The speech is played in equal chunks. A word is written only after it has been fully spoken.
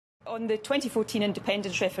On the 2014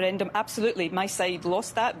 independence referendum, absolutely, my side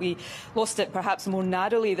lost that. We lost it perhaps more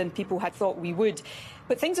narrowly than people had thought we would.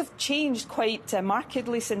 But things have changed quite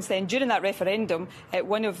markedly since then. During that referendum,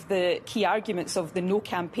 one of the key arguments of the No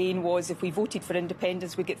campaign was if we voted for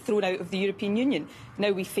independence, we'd get thrown out of the European Union.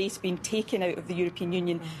 Now we face being taken out of the European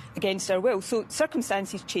Union against our will. So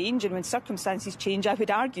circumstances change, and when circumstances change, I would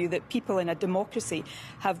argue that people in a democracy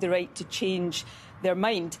have the right to change their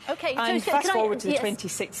mind. Okay, and so fast forward to the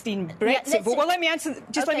 2016 Brexit vote. Well, let me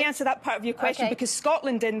answer that part of your question, because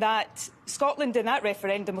Scotland in that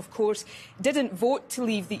referendum, of course, didn't vote to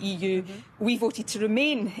leave the EU. We voted to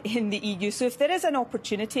remain in the EU. So if there is an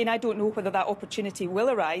opportunity, and I don't know whether that opportunity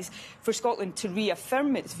will arise, for Scotland to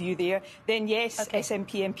reaffirm its view there, then yes,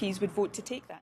 SNP MPs would vote to take that.